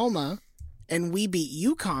Oklahoma and we beat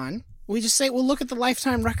UConn, we just say, well, look at the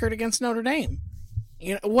lifetime record against Notre Dame.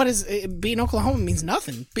 What is beating Oklahoma means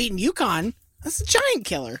nothing. Beating UConn, that's a giant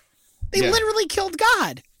killer. They literally killed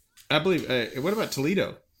God. I believe. What about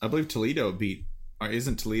Toledo? I believe Toledo beat. Or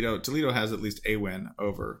isn't Toledo? Toledo has at least a win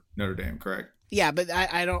over Notre Dame, correct? Yeah, but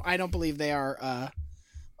I don't believe they are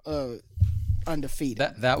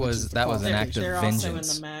undefeated. That was an act of vengeance. Also in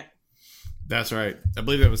the MAC. That's right. I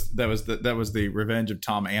believe that was the revenge of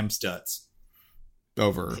Tom Amstutz.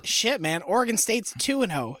 Over. Shit, man. Oregon State's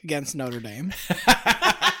 2-0 against Notre Dame.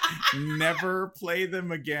 Never play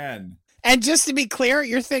them again. And just to be clear,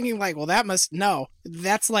 you're thinking like, well,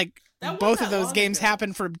 that's like both of those games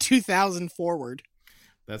happened from 2000 forward.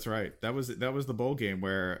 That's right. That was the bowl game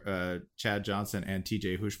where Chad Johnson and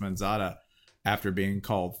TJ Hushmanzada, after being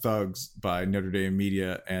called thugs by Notre Dame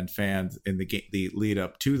media and fans in the lead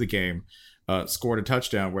up to the game, scored a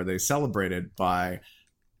touchdown where they celebrated by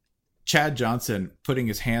Chad Johnson putting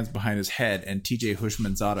his hands behind his head and TJ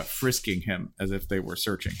Hushmanzada frisking him as if they were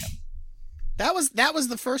searching him. That was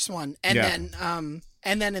the first one. And then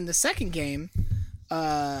And then in the second game,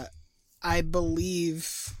 I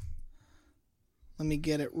believe, let me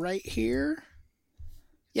get it right here.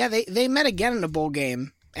 Yeah, they met again in a bowl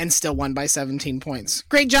game and still won by 17 points.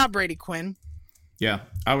 Great job, Brady Quinn. Yeah,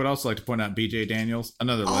 I would also like to point out B.J. Daniels,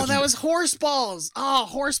 another legend. Oh, that was Horseballs. Oh,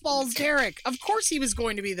 Horseballs Derek. Of course he was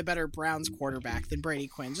going to be the better Browns quarterback than Brady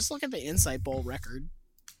Quinn. Just look at the Insight Bowl record.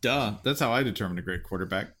 Duh. That's how I determine a great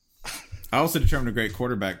quarterback. I also determine a great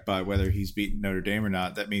quarterback by whether he's beaten Notre Dame or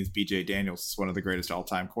not. That means B.J. Daniels is one of the greatest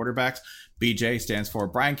all-time quarterbacks. B.J. stands for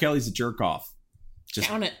Brian Kelly's a jerk-off. Just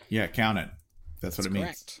Count it. Yeah, count it. That's what it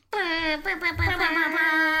means.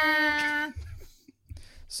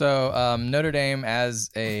 So Notre Dame, as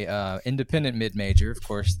a independent mid-major, of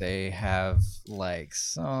course, they have like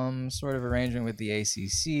some sort of arrangement with the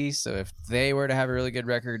ACC. So if they were to have a really good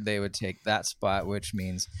record, they would take that spot, which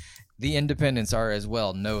means the independents are as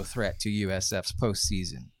well no threat to USF's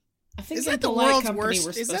postseason. I think Is that the world's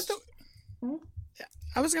worst? Is that the?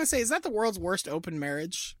 I was gonna say, is that the world's worst open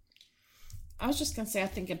marriage? I was just gonna say, I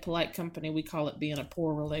think in polite company we call it being a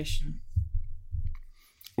poor relation.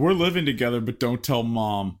 We're living together, but don't tell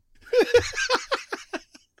mom.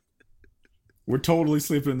 We're totally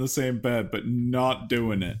sleeping in the same bed, but not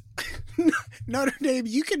doing it. Notre Dame,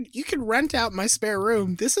 you can rent out my spare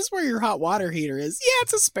room. This is where your hot water heater is. Yeah,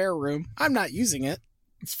 it's a spare room. I'm not using it.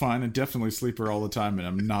 It's fine. I definitely sleep here all the time, and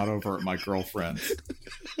I'm not over at my girlfriend's.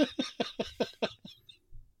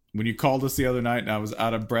 When you called us the other night and I was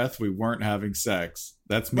out of breath, we weren't having sex.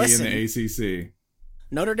 That's me Listen, in the ACC.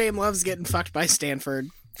 Notre Dame loves getting fucked by Stanford,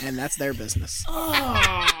 and that's their business.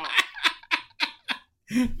 Oh.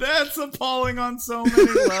 That's appalling on so many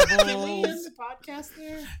levels. Can we end the podcast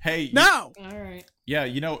there? Hey, No! All right. Yeah,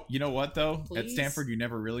 you know what though? At Please? Stanford, you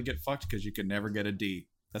never really get fucked because you can never get a D.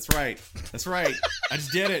 That's right. That's right. I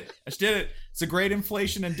just did it. It's a great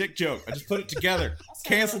inflation and dick joke. I just put it together.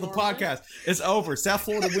 Cancel the podcast. It's over. South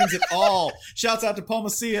Florida wins it all. Shouts out to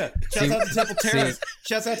Palmacia. Shouts out to Temple Terrace.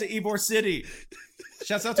 Shouts out to Ybor City.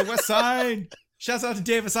 Shouts out to West Side. Shouts out to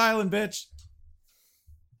Davis Island, bitch.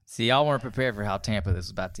 See, y'all weren't prepared for how Tampa this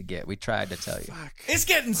was about to get. We tried to tell you. Fuck. It's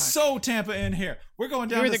getting so Tampa in here. We're going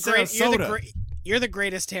down You're to the great. Sarasota. You're the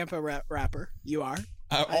greatest Tampa rapper. You are.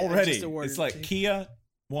 Already. just awarded It's it like to you. Kia,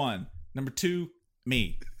 1. Number 2,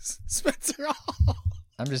 me. Spencer Hall.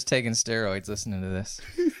 I'm just taking steroids listening to this.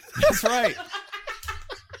 That's right.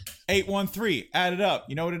 813. Add it up.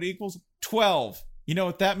 You know what it equals? 12. You know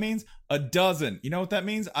what that means? A dozen. You know what that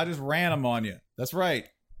means? I just ran them on you. That's right.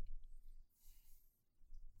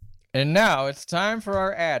 And now it's time for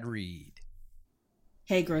our ad read.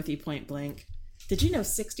 Hey, Growthy Point Blank. Did you know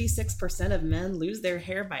 66% of men lose their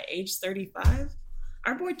hair by age 35?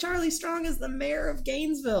 Our boy Charlie Strong is the mayor of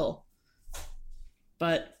Gainesville.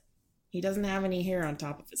 But he doesn't have any hair on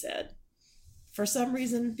top of his head. For some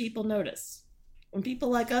reason, people notice. When people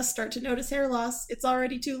like us start to notice hair loss, it's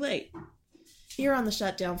already too late. Here on the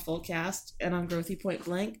Shutdown Fullcast and on Growthy Point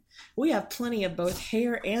Blank, we have plenty of both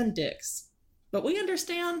hair and dicks. But we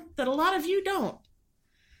understand that a lot of you don't.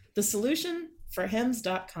 The solution for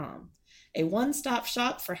Hims.com, a one-stop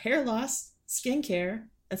shop for hair loss, skincare,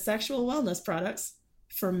 and sexual wellness products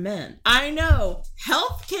for men. I know,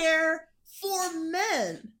 healthcare for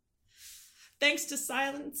men. Thanks to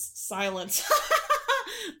silence.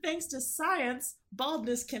 Thanks to science,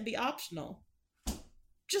 baldness can be optional.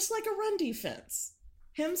 Just like a run defense.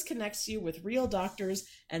 Hims connects you with real doctors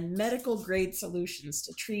and medical-grade solutions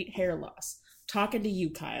to treat hair loss. Talking to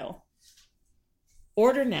you, Kyle.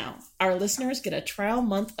 Order now. Our listeners get a trial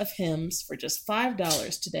month of Hims for just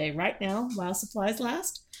 $5 today, right now, while supplies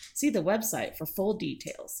last. See the website for full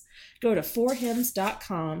details. Go to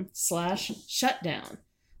forhims.com/shutdown.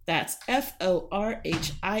 That's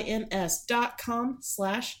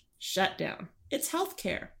FORHIMS.com/shutdown. It's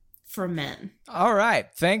healthcare for men. All right.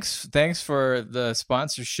 Thanks for the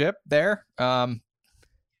sponsorship there.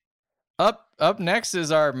 Up next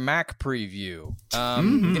is our Mac preview.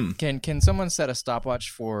 Can someone set a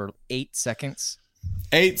stopwatch for 8 seconds?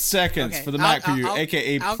 8 seconds Okay, for the Mac preview,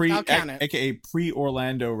 I'll count it. aka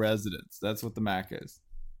pre-Orlando residents. That's what the Mac is.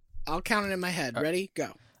 I'll count it in my head. Ready?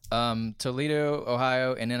 Go. Toledo,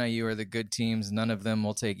 Ohio, and NIU are the good teams. None of them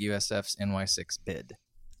will take USF's NY6 bid.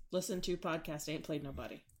 Listen to podcast, ain't played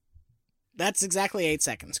nobody. That's exactly 8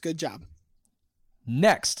 seconds. Good job.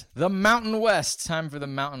 Next, the Mountain West. Time for the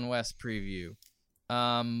Mountain West preview.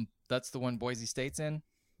 That's the one Boise State's in.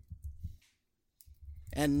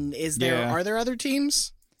 And Yeah. are there other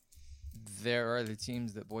teams? There are the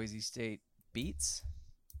teams that Boise State beats.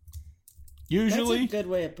 Usually, That's a good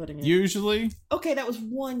way of putting it. usually, Okay, that was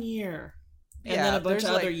 1 year. And Yeah, then a bunch there's of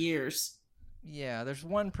other like- years. Yeah, there's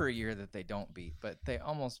one per year that they don't beat, but they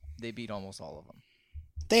beat almost all of them.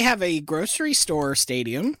 They have a grocery store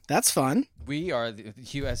stadium. That's fun. We are the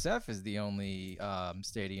USF is the only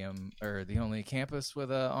stadium or the only campus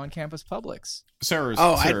with a on-campus Publix. Sirs,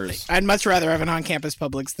 Oh, sirs. I'd much rather have an on-campus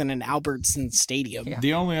Publix than an Albertson Stadium. Yeah.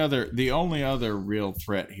 The only other real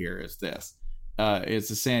threat here is this. It's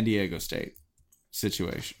a San Diego State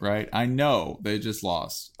situation, right? I know they just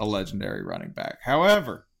lost a legendary running back.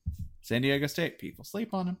 However, San Diego State, people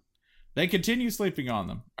sleep on them. They continue sleeping on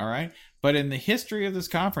them, all right? But in the history of this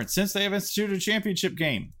conference, since they have instituted a championship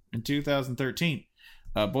game in 2013,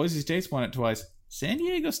 Boise State's won it twice. San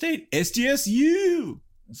Diego State, SDSU,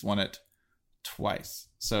 has won it twice.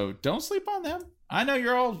 So don't sleep on them. I know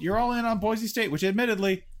you're all in on Boise State, which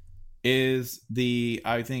admittedly is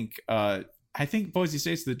I think Boise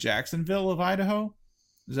State's the Jacksonville of Idaho.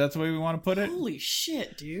 Is that the way we want to put it? Holy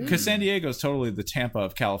shit, dude. Because San Diego is totally the Tampa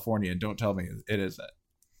of California, and don't tell me it isn't.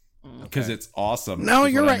 Because it's awesome. No,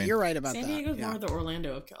 is you're what I right. mean. You're right about San that. Diego's Yeah. more the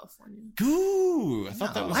Orlando of California. Ooh, I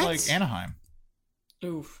thought that was What? like Anaheim.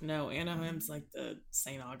 Oof, no, Anaheim's like the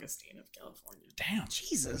St. Augustine of California. Damn,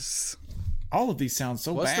 Jesus. all of these sound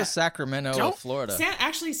so What's bad. the Sacramento Don't- of Florida?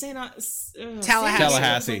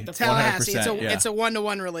 Tallahassee. Like the Tallahassee. 100%, yeah. It's a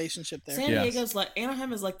 1-to-1 relationship there. San Yes. Diego's like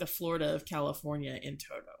Anaheim is like the Florida of California in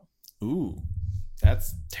toto. Ooh,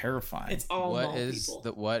 that's terrifying. It's all What mall is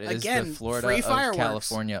people. Again, the Florida free of fireworks.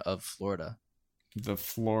 California of Florida? The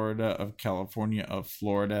Florida of California of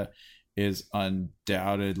Florida is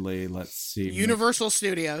undoubtedly, let's see. Universal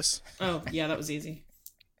Studios. Oh yeah, that was easy.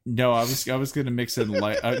 No, I was going to mix in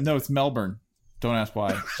no, it's Melbourne. Don't ask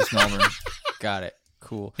why. Just Melbourne. Got it.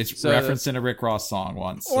 Cool. It's So referenced in a Rick Ross song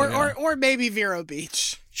once. so, yeah. Or maybe Vero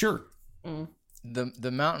Beach. Sure.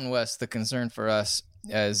 the Mountain West. The concern for us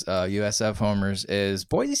as USF homers is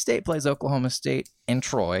Boise State plays Oklahoma State and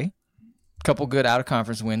Troy. Couple good out of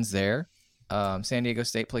conference wins there. San Diego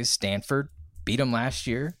State plays Stanford. Beat them last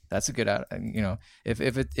year. That's a good out. If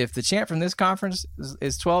the champ from this conference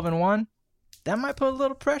is 12-1, that might put a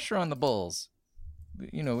little pressure on the Bulls.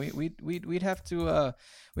 We'd have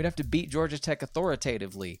to beat Georgia Tech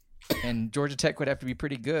authoritatively, and Georgia Tech would have to be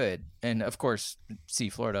pretty good. And of course, see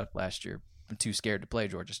Florida last year. I'm too scared to play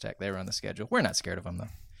Georgia Tech. They were on the schedule. We're not scared of them though.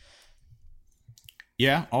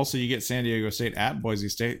 Yeah. Also, you get San Diego State at Boise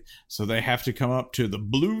State, so they have to come up to the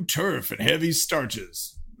blue turf and heavy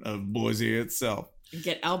starches of Boise itself. And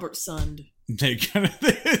get Albert Sund. They kind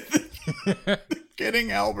of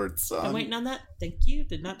getting Albert's son. I'm waiting on that. Thank you.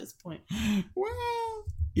 Did not disappoint. Well,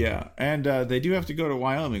 yeah, and they do have to go to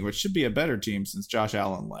Wyoming, which should be a better team since Josh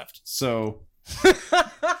Allen left. So,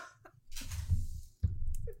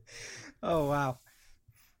 Oh, wow.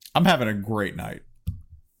 I'm having a great night.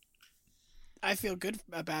 I feel good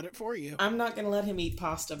about it for you. I'm not gonna let him eat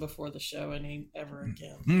pasta before the show ever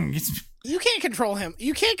again. You can't control him.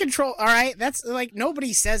 You can't control. All right, that's like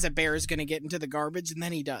nobody says a bear is going to get into the garbage, and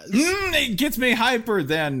then he does. It gets me hyper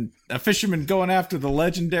than a fisherman going after the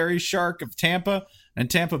legendary shark of Tampa and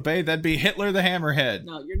Tampa Bay. That'd be Hitler the Hammerhead.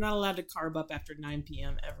 No, you're not allowed to carb up after 9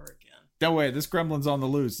 p.m. ever again. No way, this gremlin's on the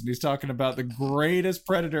loose, and he's talking about the greatest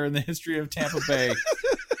predator in the history of Tampa Bay.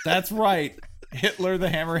 That's right, Hitler the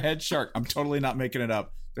Hammerhead shark. I'm totally not making it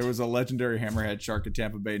up. There was a legendary hammerhead shark in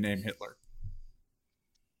Tampa Bay named Hitler.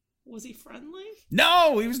 Was he friendly?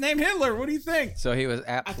 No, he was named Hitler. What do you think? So he was I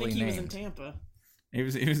aptly think he named. was in Tampa. He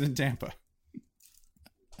was in Tampa.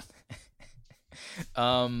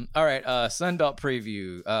 All right, Sunbelt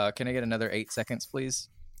preview. Can I get another 8 seconds, please?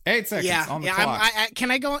 8 seconds on the yeah. clock. Can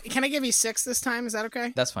I go? Can I give you 6 this time? Is that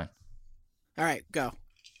okay? That's fine. All right, go.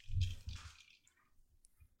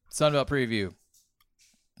 Sunbelt preview.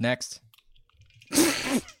 Next.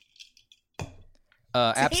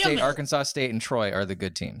 App State, it. Arkansas State, and Troy are the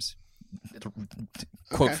good teams.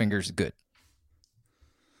 Quote Okay. fingers good.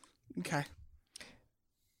 Okay.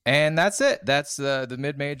 And that's it. That's the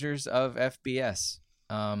mid majors of FBS.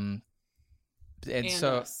 And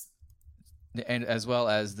so us. and as well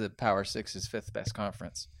as the Power Six's 5th best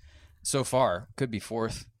conference. So far, could be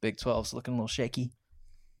 4th. Big 12's looking a little shaky.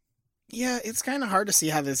 Yeah, it's kind of hard to see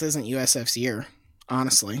how this isn't USF's year,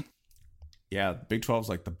 honestly. Yeah, Big 12's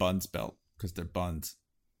like the buns belt because they're buns.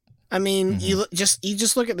 I mean, Mhm. you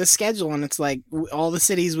just look at the schedule, and it's like all the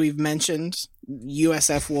cities we've mentioned,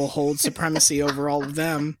 USF will hold supremacy over all of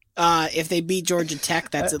them. If they beat Georgia Tech,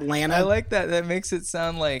 that's Atlanta. I like that. That makes it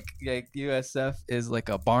sound like USF is like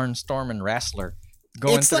a barnstorming wrestler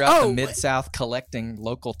going It's like- throughout oh, the Mid-South collecting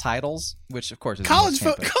local titles, which of course is college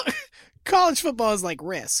Tampa. college football is like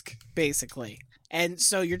Risk, basically. And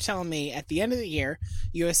so you're telling me at the end of the year,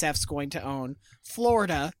 USF's going to own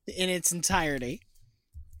Florida in its entirety,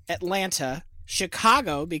 Atlanta,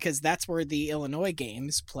 Chicago, because that's where the Illinois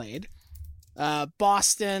games played.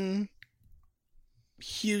 Boston,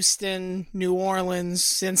 Houston, New Orleans,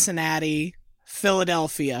 Cincinnati,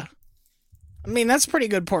 Philadelphia. I mean, that's a pretty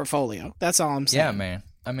good portfolio. That's all I'm saying. Yeah, man.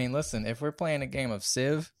 I mean, listen, if we're playing a game of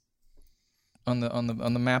Civ on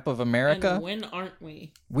the map of America, And when aren't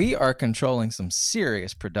we? we are controlling some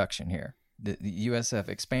serious production here. The USF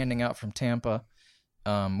expanding out from Tampa.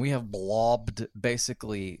 We have blobbed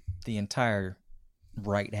basically the entire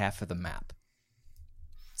right half of the map.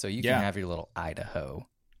 So you can have your little Idaho.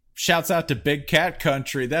 Shouts out to Big Cat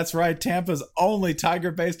Country. That's right. Tampa's only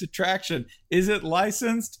tiger-based attraction. Is it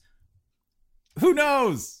licensed? Who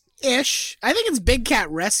knows? Ish. I think it's Big Cat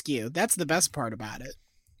Rescue. That's the best part about it.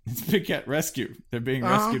 It's Big Cat Rescue. They're being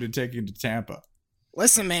rescued and taken to Tampa.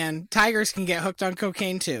 Listen, man, tigers can get hooked on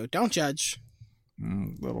cocaine too. Don't judge.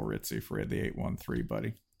 Little ritzy for the 813,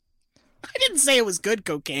 buddy. I didn't say it was good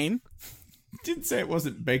cocaine. Didn't say it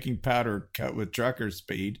wasn't baking powder cut with trucker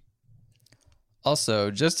speed.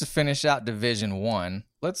 Also, just to finish out Division 1,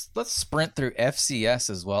 let's sprint through FCS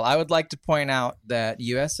as well. I would like to point out that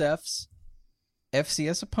USF's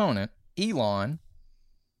FCS opponent, Elon,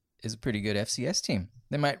 is a pretty good FCS team.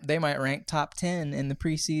 They might rank top 10 in the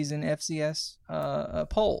preseason FCS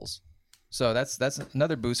polls. So that's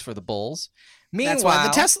another boost for the Bulls.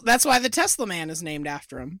 Meanwhile, that's why the Tesla man is named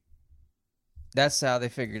after him. That's how they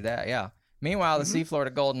figured that. Yeah. Meanwhile, the Sea Florida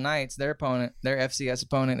Golden Knights, their FCS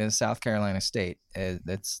opponent is South Carolina State.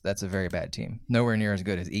 That's a very bad team. Nowhere near as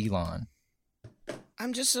good as Elon.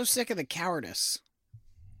 I'm just so sick of the cowardice.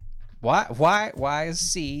 Why is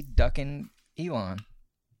C ducking Elon?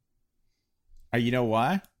 You know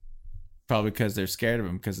why? Probably because they're scared of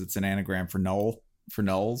him, because it's an anagram for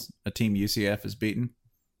Knowles, a team UCF has beaten.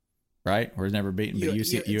 Right? Or has never beaten, but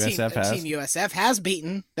USF has. Team USF has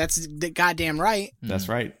beaten. That's the goddamn right. That's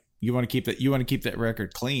right. You want to keep that. You want to keep that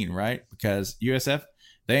record clean, right? Because USF,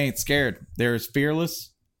 they ain't scared. They're as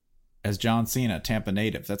fearless as John Cena, Tampa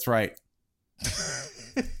native. That's right.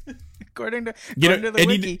 According to the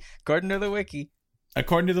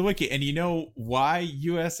wiki. And you know why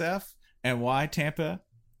USF and why Tampa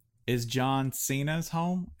is John Cena's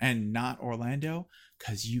home and not Orlando?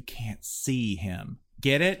 Because you can't see him.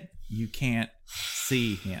 Get it? You can't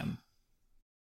see him.